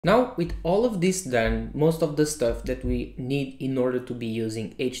Now, with all of this done, most of the stuff that we need in order to be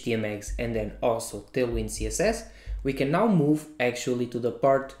using HTMX and then also Tailwind CSS, we can now move actually to the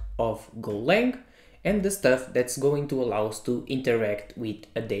part of Golang and the stuff that's going to allow us to interact with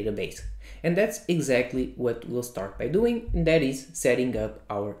a database. And that's exactly what we'll start by doing, and that is setting up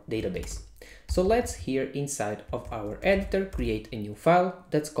our database. So let's here inside of our editor create a new file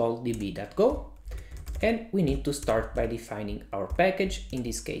that's called db.go. And we need to start by defining our package. In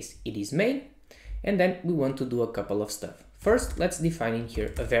this case, it is main. And then we want to do a couple of stuff. First, let's define in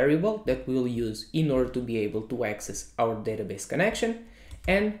here a variable that we'll use in order to be able to access our database connection.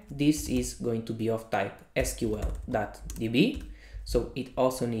 And this is going to be of type SQL.db. So it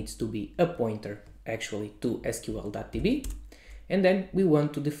also needs to be a pointer actually to SQL.db. And then we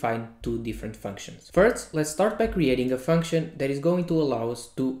want to define two different functions. First, let's start by creating a function that is going to allow us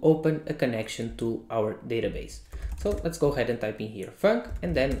to open a connection to our database. So let's go ahead and type in here func,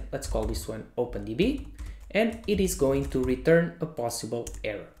 and then let's call this one OpenDB, and it is going to return a possible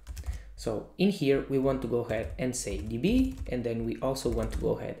error. So in here, we want to go ahead and say db, and then we also want to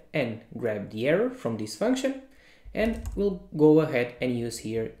go ahead and grab the error from this function, and we'll go ahead and use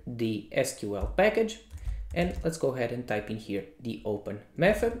here the SQL package. And let's go ahead and type in here the open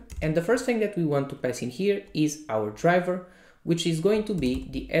method. And the first thing that we want to pass in here is our driver, which is going to be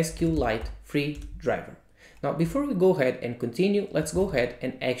the SQLite free driver. Now, before we go ahead and continue, let's go ahead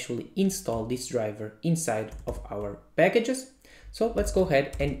and actually install this driver inside of our packages. So let's go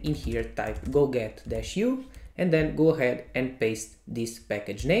ahead and in here type go get-u and then go ahead and paste this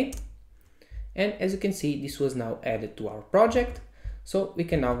package name. And as you can see, this was now added to our project. So we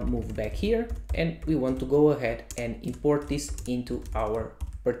can now move back here and we want to go ahead and import this into our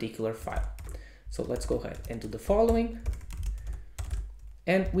particular file. So let's go ahead and do the following.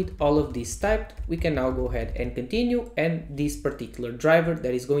 And with all of this typed, we can now go ahead and continue, and this particular driver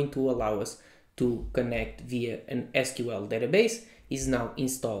that is going to allow us to connect via an SQL database is now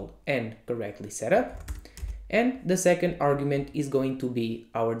installed and correctly set up. And the second argument is going to be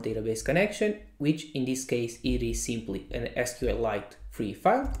our database connection, which in this case, it is simply an SQLite free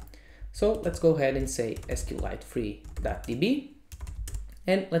file. So let's go ahead and say SQLite free.db,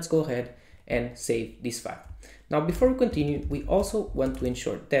 and let's go ahead and save this file. Now, before we continue, we also want to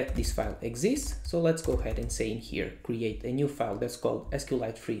ensure that this file exists. So let's go ahead and say in here, create a new file that's called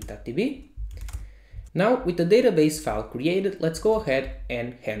SQLite free.db. Now with the database file created, let's go ahead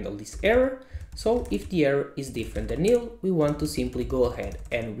and handle this error. So if the error is different than nil, we want to simply go ahead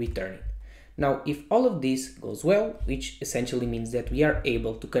and return it. Now, if all of this goes well, which essentially means that we are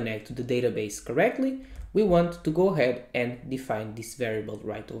able to connect to the database correctly, we want to go ahead and define this variable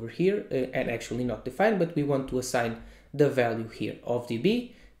right over here, and actually not define, but we want to assign the value here of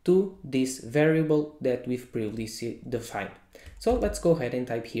db to this variable that we've previously defined. So let's go ahead and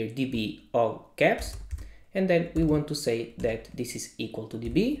type here db all caps. And then we want to say that this is equal to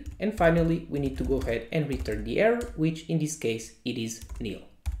db. And finally, we need to go ahead and return the error, which in this case, it is nil.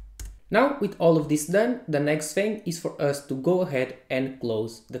 Now, with all of this done, the next thing is for us to go ahead and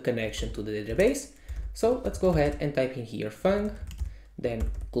close the connection to the database. So let's go ahead and type in here func,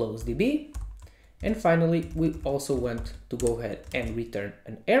 then close db. And finally, we also want to go ahead and return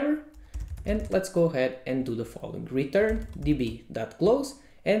an error. And let's go ahead and do the following: return db.close.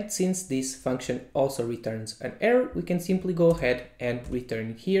 And since this function also returns an error, we can simply go ahead and return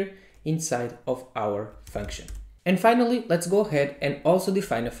it here inside of our function. And finally, let's go ahead and also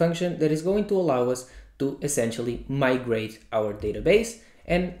define a function that is going to allow us to essentially migrate our database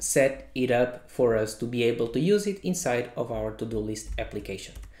and set it up for us to be able to use it inside of our to-do list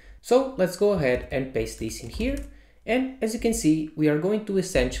application. So let's go ahead and paste this in here. And as you can see, we are going to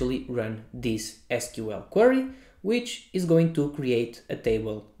essentially run this SQL query, which is going to create a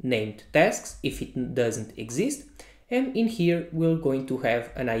table named tasks if it doesn't exist. And in here, we're going to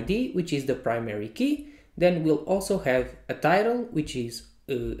have an ID, which is the primary key. Then we'll also have a title, which is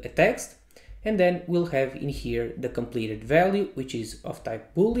a text. And then we'll have in here the completed value, which is of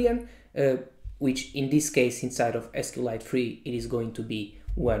type Boolean, which in this case, inside of SQLite free, it is going to be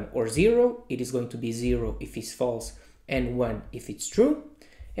 1 or 0. It is going to be 0 if it's false and 1 if it's true.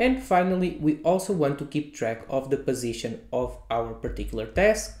 And finally, we also want to keep track of the position of our particular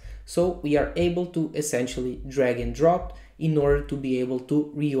task. So we are able to essentially drag and drop in order to be able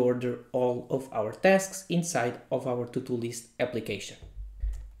to reorder all of our tasks inside of our to-do list application.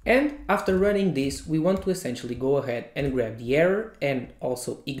 And after running this, we want to essentially go ahead and grab the error and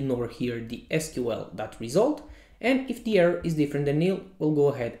also ignore here the SQL.result. And if the error is different than nil, we'll go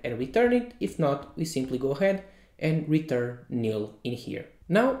ahead and return it. If not, we simply go ahead and return nil in here.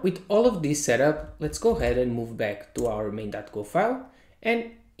 Now, with all of this set up, let's go ahead and move back to our main.go file.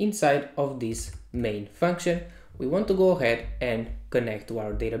 And inside of this main function, we want to go ahead and connect to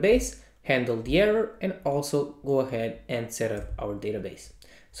our database, handle the error, and also go ahead and set up our database.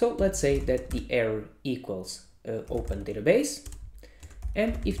 So let's say that the error equals open database.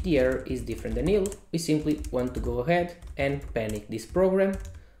 And if the error is different than nil, we simply want to go ahead and panic this program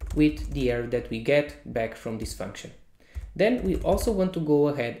with the error that we get back from this function. Then we also want to go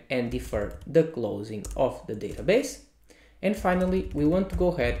ahead and defer the closing of the database. And finally, we want to go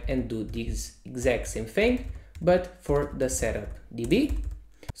ahead and do this exact same thing, but for the setup DB.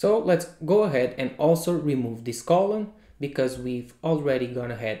 So let's go ahead and also remove this column because we've already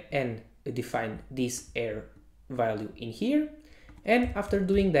gone ahead and defined this error value in here. And after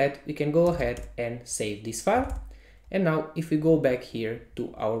doing that, we can go ahead and save this file. And now if we go back here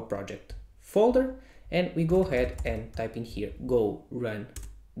to our project folder and we go ahead and type in here go run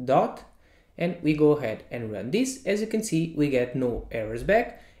dot, and we go ahead and run this, as you can see, we get no errors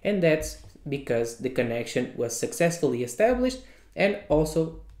back, and that's because the connection was successfully established, and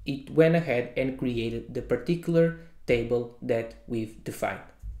also it went ahead and created the particular table that we've defined.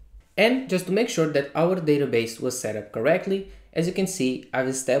 And just to make sure that our database was set up correctly, as you can see, I've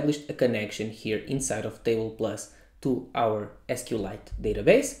established a connection here inside of Table Plus to our SQLite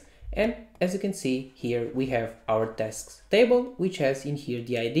database. And as you can see here, we have our tasks table, which has in here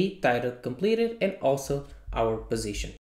the ID, title, completed, and also our position.